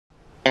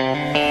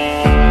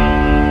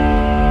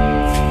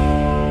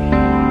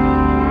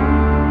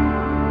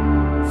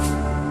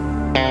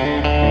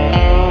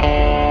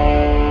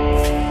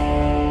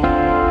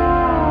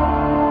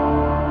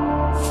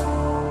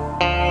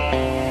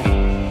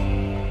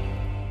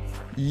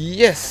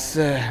Yes,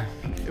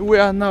 we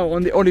are now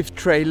on the Olive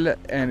Trail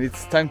and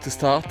it's time to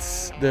start.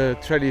 The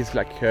trail is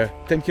like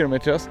 10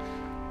 kilometers.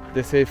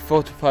 They say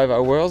 4 to 5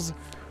 hours.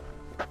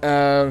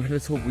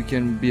 Let's hope we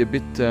can be a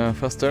bit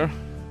faster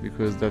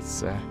because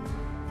that's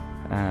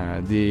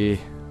the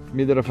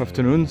middle of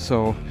afternoon.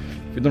 So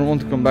if you don't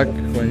want to come back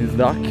when it's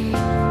dark,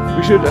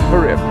 we should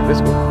hurry up.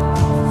 Let's go.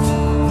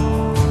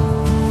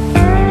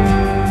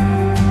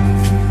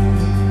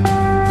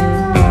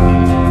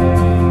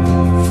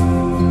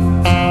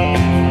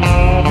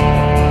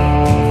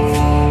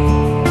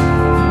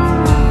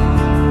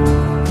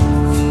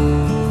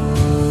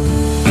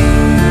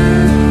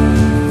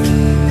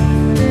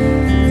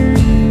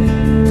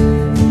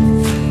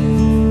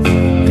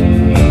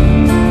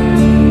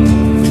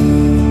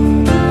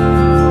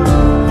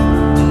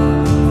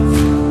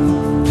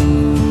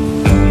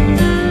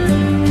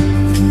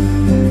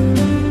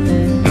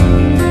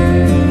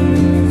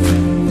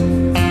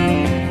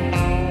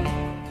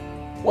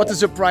 What a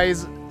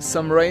surprise,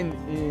 some rain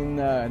in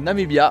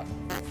Namibia.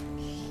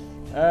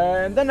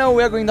 And then now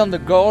we are going down the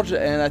gorge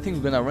and I think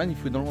we're gonna run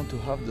if we don't want to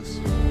have this.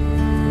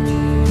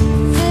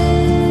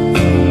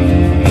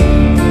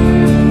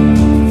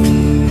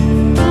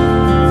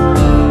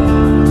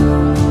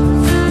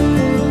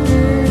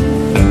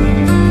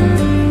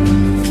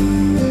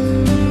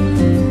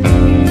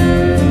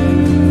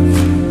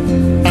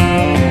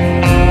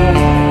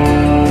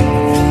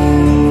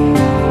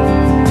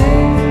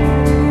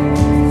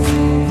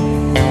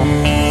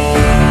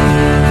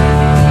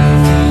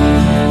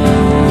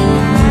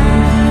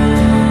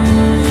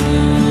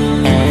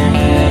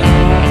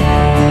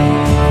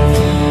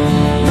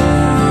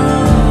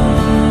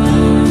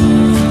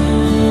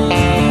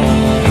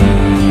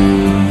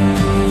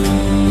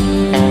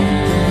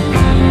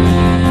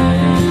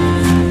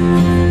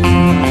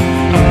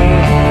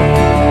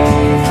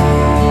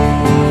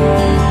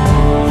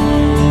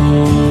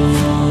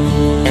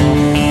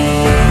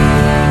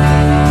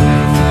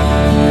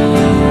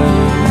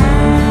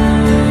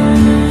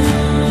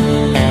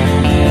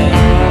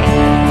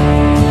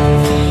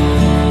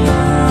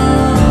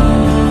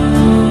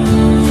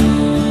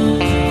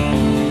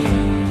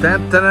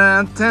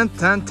 Tan,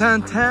 tan,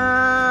 tan,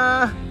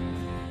 tan.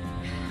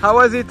 How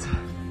was it?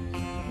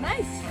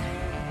 Nice.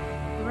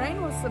 The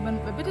rain was a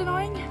bit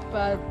annoying,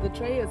 but the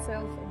trail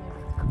itself.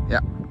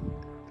 Yeah,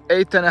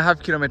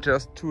 8.5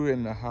 kilometers,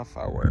 2.5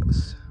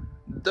 hours.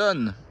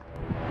 Done.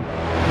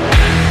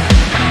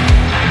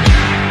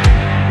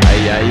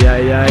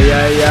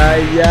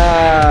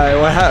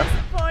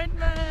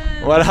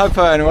 Disappointment. What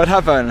happened? What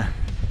happened?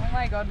 Oh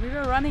my god, we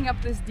were running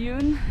up this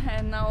dune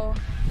and now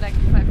like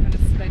 5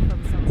 minutes late for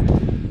the sunset.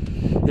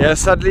 Yeah,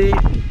 sadly,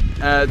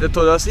 they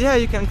told us, yeah,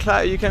 you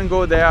can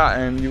go there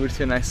and you will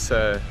see a nice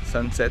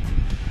sunset.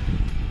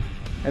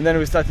 And then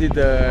we started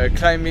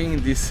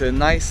climbing this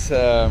nice,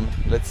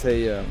 let's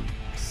say,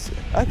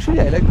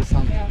 actually I like the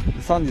sound. Yeah.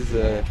 The sound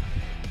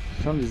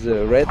is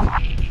red,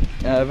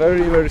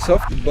 very very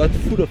soft, but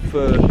full of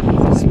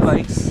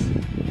spikes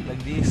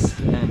like this.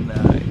 And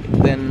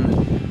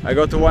then I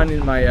got one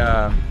in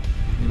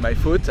my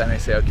foot, and I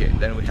say, okay,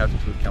 then we have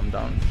to calm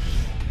down.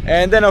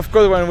 And then of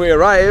course when we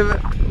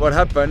arrive, what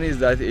happened is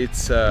that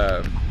it's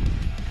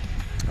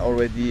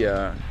already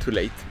too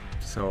late.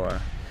 So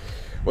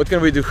what can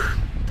we do?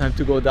 Time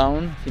to go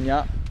down,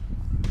 Finia.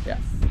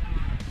 Yes.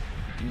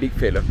 Big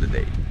fail of the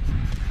day.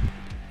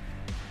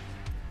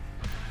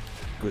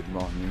 Good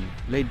morning,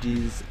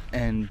 ladies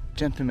and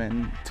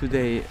gentlemen.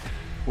 Today,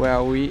 where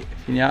are we,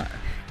 Finia?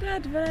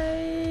 That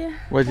way.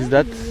 What is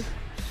that?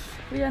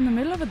 We are in the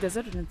middle of a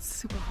desert and it's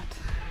super hot.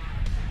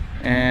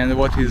 And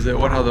what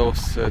are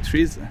those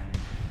trees?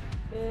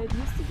 It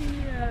used to be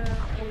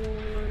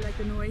like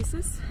an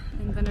oasis,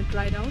 and then it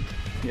dried out.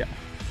 Yeah.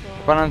 So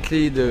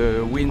apparently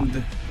the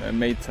wind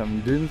made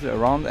some dunes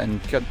around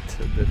and cut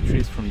the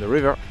trees from the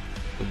river,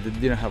 but they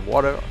didn't have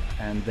water,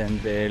 and then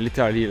they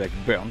literally like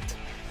burnt.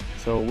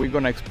 So we're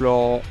gonna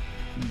explore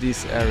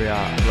this area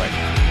right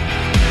now.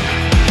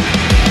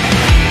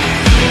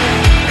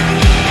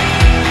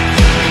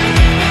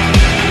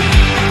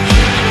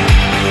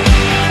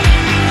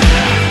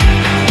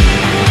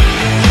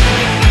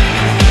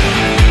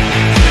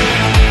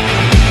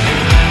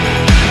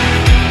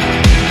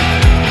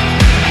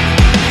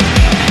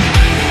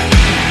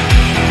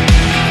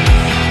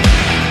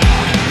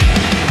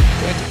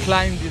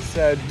 Climb this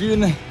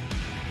dune.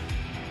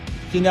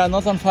 Finia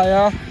not on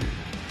fire.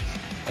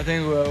 I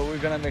think we're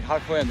gonna make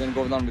halfway and then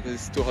go down because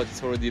it's too hot.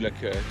 It's already like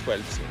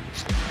 12. So.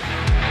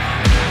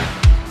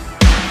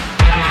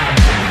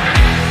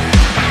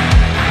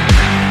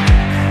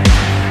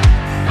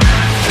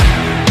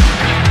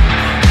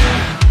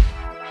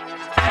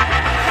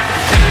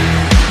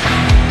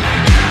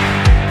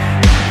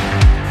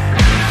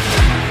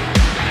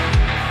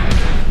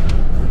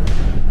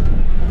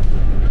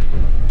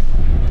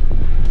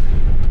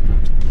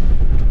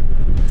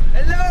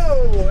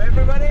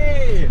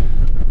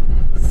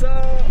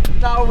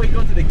 Now we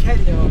go to the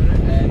canyon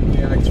and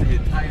we are actually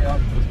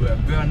tired because we are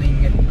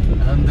burning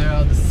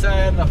under the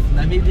sun of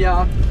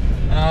Namibia.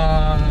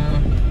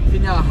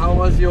 Finia, how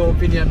was your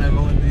opinion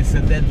about this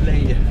dead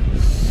lay?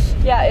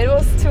 Yeah, it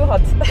was too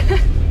hot.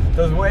 It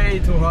was way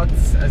too hot.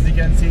 As you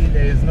can see,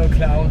 there is no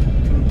cloud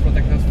to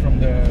protect us from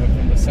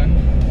the sun.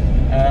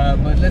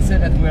 But let's say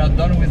that we are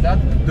done with that.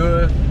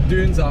 The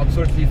dunes are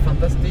absolutely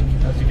fantastic,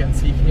 as you can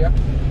see here.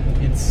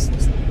 It's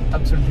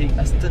absolutely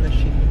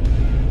astonishing.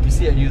 You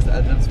see, I used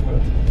advanced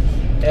word.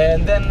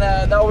 And then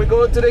now we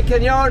go to the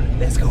canyon.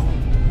 Let's go.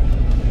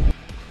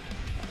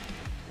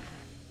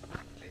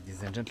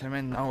 Ladies and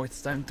gentlemen, now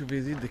it's time to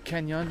visit the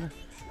canyon.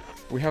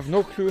 We have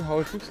no clue how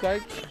it looks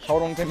like, how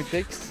long time it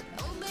takes.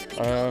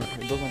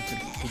 It doesn't feel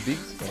too big,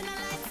 so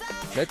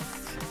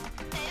let's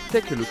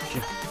take a look.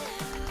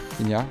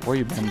 Inya, where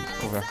you bend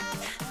over?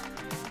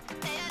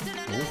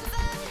 Oh,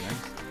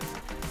 nice.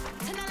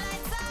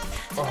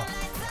 Oh.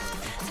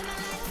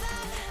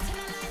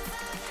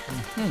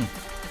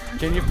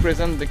 Can you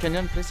present the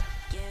canyon, please?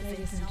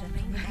 Ladies and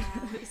gentlemen,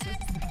 this is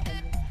the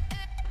canyon.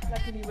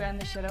 Luckily we're in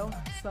the shadow,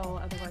 so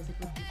otherwise it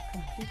would be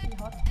completely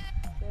hot.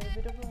 There's a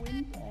bit of a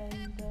wind,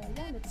 and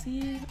yeah, let's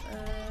see.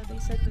 They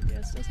said that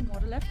there's still some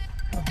water left.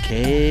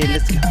 Okay,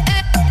 let's go.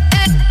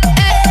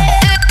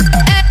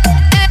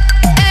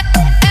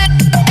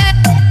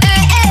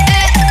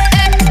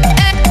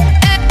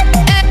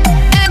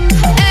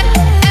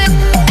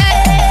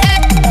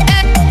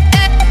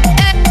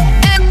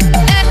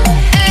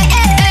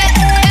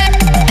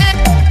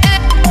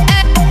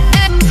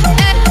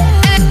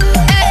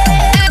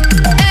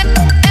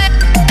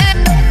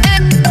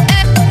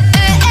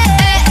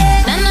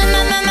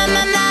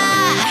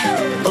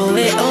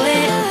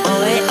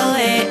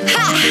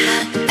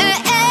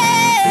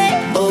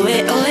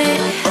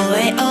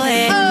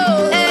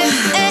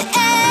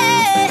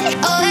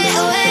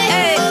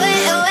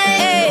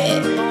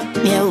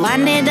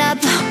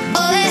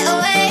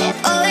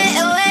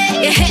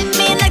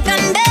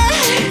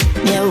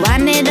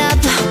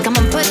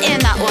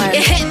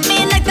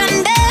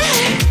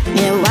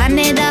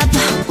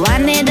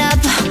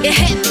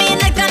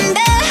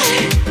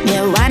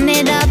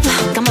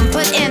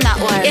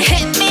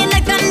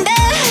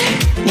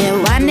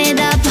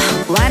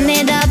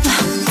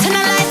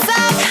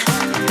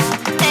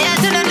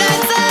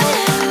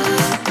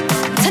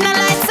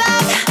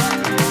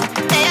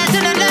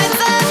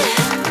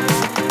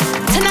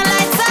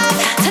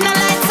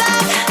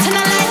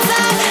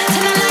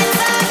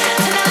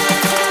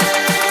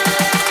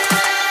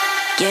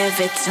 Give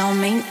it to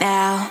me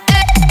now.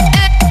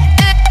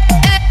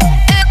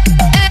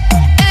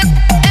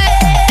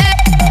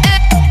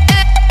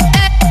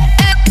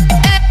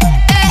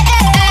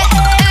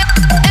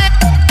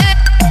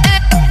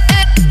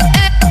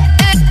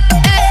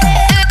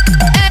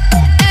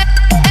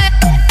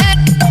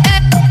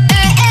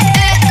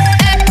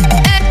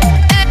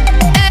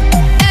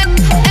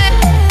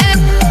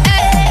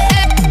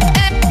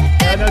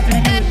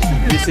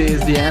 This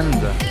is the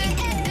end.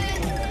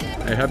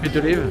 Are you happy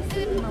to leave?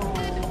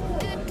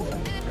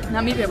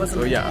 Namibia was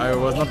So yeah, I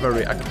was not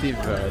very active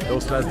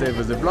those last days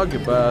with the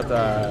vlog, but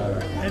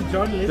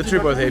the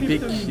trip was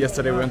epic.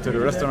 Yesterday we went to the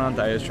restaurant,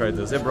 I tried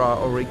the zebra,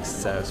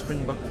 oryx,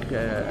 springbok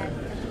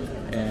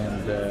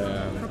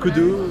and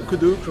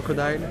kudu,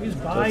 crocodile,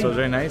 so it was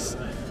very nice.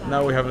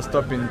 Now we have a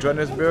stop in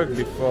Johannesburg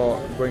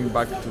before going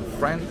back to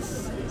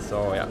France.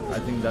 So yeah, I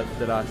think that's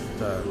the last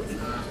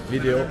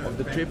video of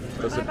the trip.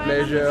 It was a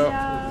pleasure.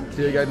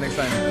 See you guys next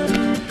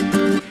time.